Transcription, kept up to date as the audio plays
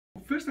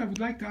First, I would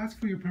like to ask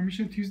for your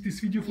permission to use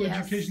this video for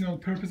educational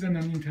purpose and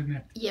on the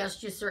internet.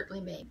 Yes, you certainly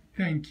may.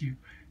 Thank you.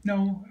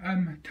 Now,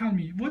 tell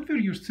me, what were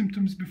your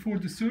symptoms before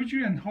the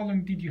surgery and how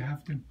long did you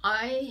have them?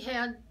 I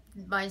had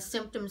my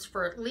symptoms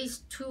for at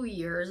least 2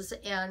 years,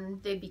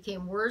 and they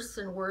became worse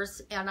and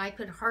worse, and I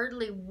could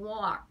hardly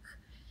walk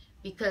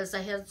because I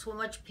had so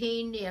much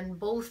pain in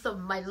both of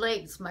my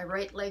legs. My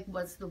right leg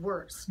was the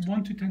worst.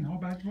 1 to 10, how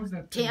bad was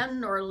that?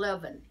 10 or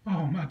 11.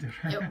 Oh, mother.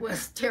 It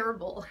was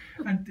terrible.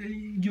 And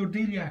your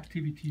daily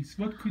activities,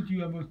 what could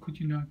you and what could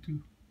you not do?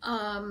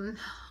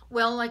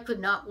 Well, I could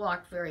not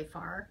walk very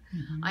far.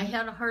 Mm-hmm. I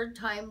had a hard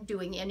time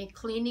doing any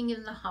cleaning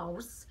in the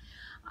house.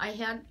 I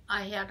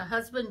had a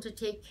husband to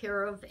take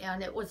care of,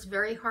 and it was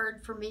very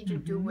hard for me to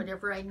do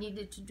whatever I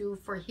needed to do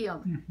for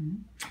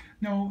him.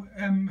 Now,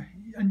 and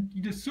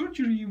the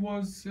surgery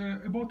was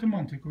about a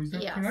month ago, is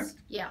that correct?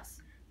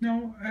 Yes.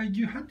 Now,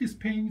 you had this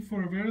pain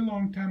for a very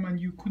long time and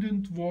you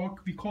couldn't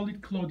walk. We call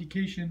it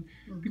claudication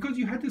because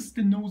you had a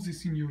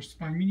stenosis in your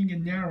spine, meaning a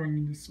narrowing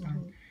in the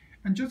spine.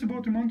 And just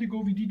about a month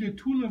ago, we did a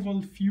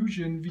 2-level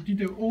fusion. We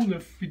did an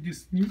OLLIF with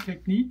this new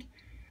technique.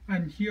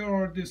 And here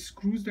are the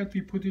screws that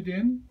we put it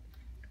in.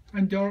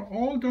 And they are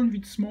all done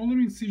with smaller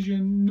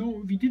incision.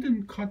 No, we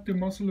didn't cut the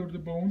muscle or the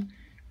bone.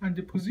 And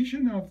the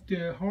position of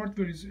the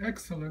hardware is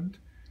excellent.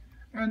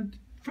 And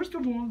first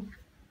of all,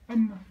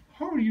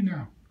 how are you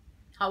now?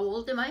 How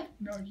old am I?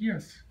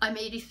 Yes. I'm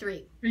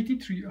 83.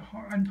 83.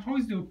 And how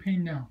is the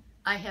pain now?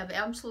 I have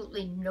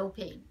absolutely no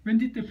pain. When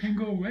did the pain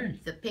go away?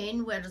 The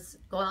pain was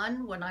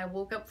gone when I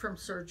woke up from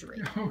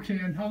surgery. Okay,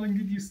 and how long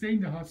did you stay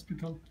in the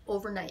hospital?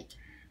 Overnight.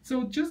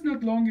 So just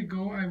not long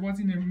ago, I was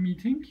in a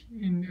meeting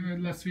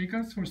in Las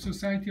Vegas for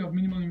Society of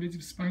Minimal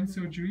Invasive Spine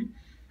Surgery,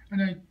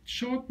 and I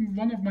showed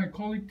one of my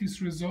colleagues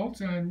these results,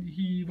 and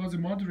he was a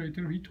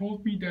moderator. He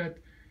told me that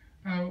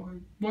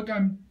what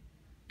I'm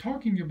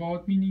talking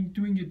about, meaning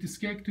doing a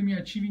discectomy,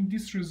 achieving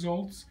these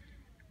results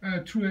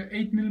through an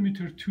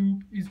 8mm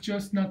tube, is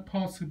just not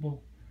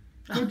possible.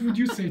 What would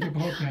you say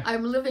about that?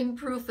 I'm living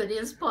proof it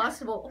is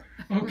possible.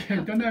 Okay,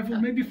 then I will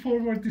maybe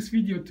forward this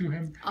video to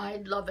him.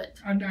 I'd love it.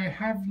 And I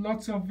have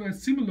lots of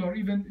similar,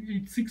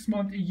 even 6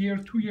 months, a year,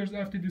 2 years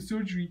after the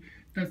surgery,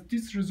 that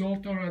this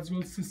result are as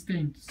well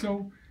sustained.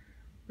 So,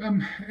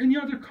 any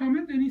other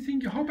comment,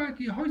 anything?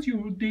 How's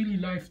your daily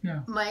life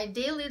now? My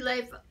daily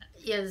life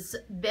is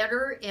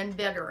better and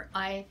better.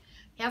 I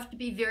have to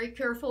be very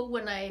careful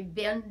when I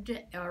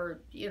bend,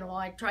 or,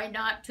 I try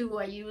not to.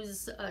 I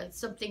use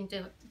something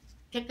to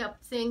pick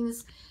up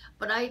things,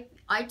 but I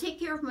take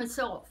care of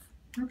myself.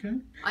 Okay.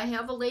 I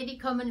have a lady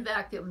come and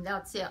vacuum,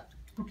 that's it.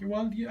 Okay,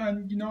 well,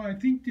 and I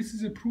think this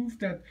is a proof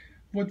that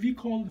what we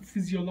call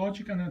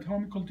physiologic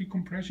anatomical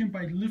decompression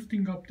by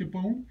lifting up the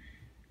bone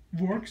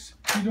works.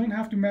 You don't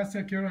have to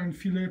massacre and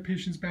fillet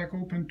patients back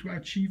open to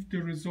achieve the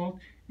result,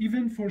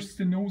 even for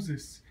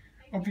stenosis.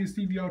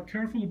 Obviously, we are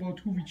careful about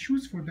who we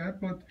choose for that,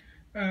 but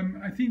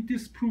I think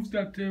this proves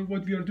that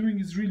what we are doing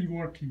is really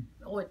working.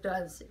 Oh, it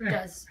does. It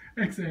does.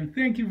 Excellent.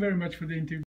 Thank you very much for the interview.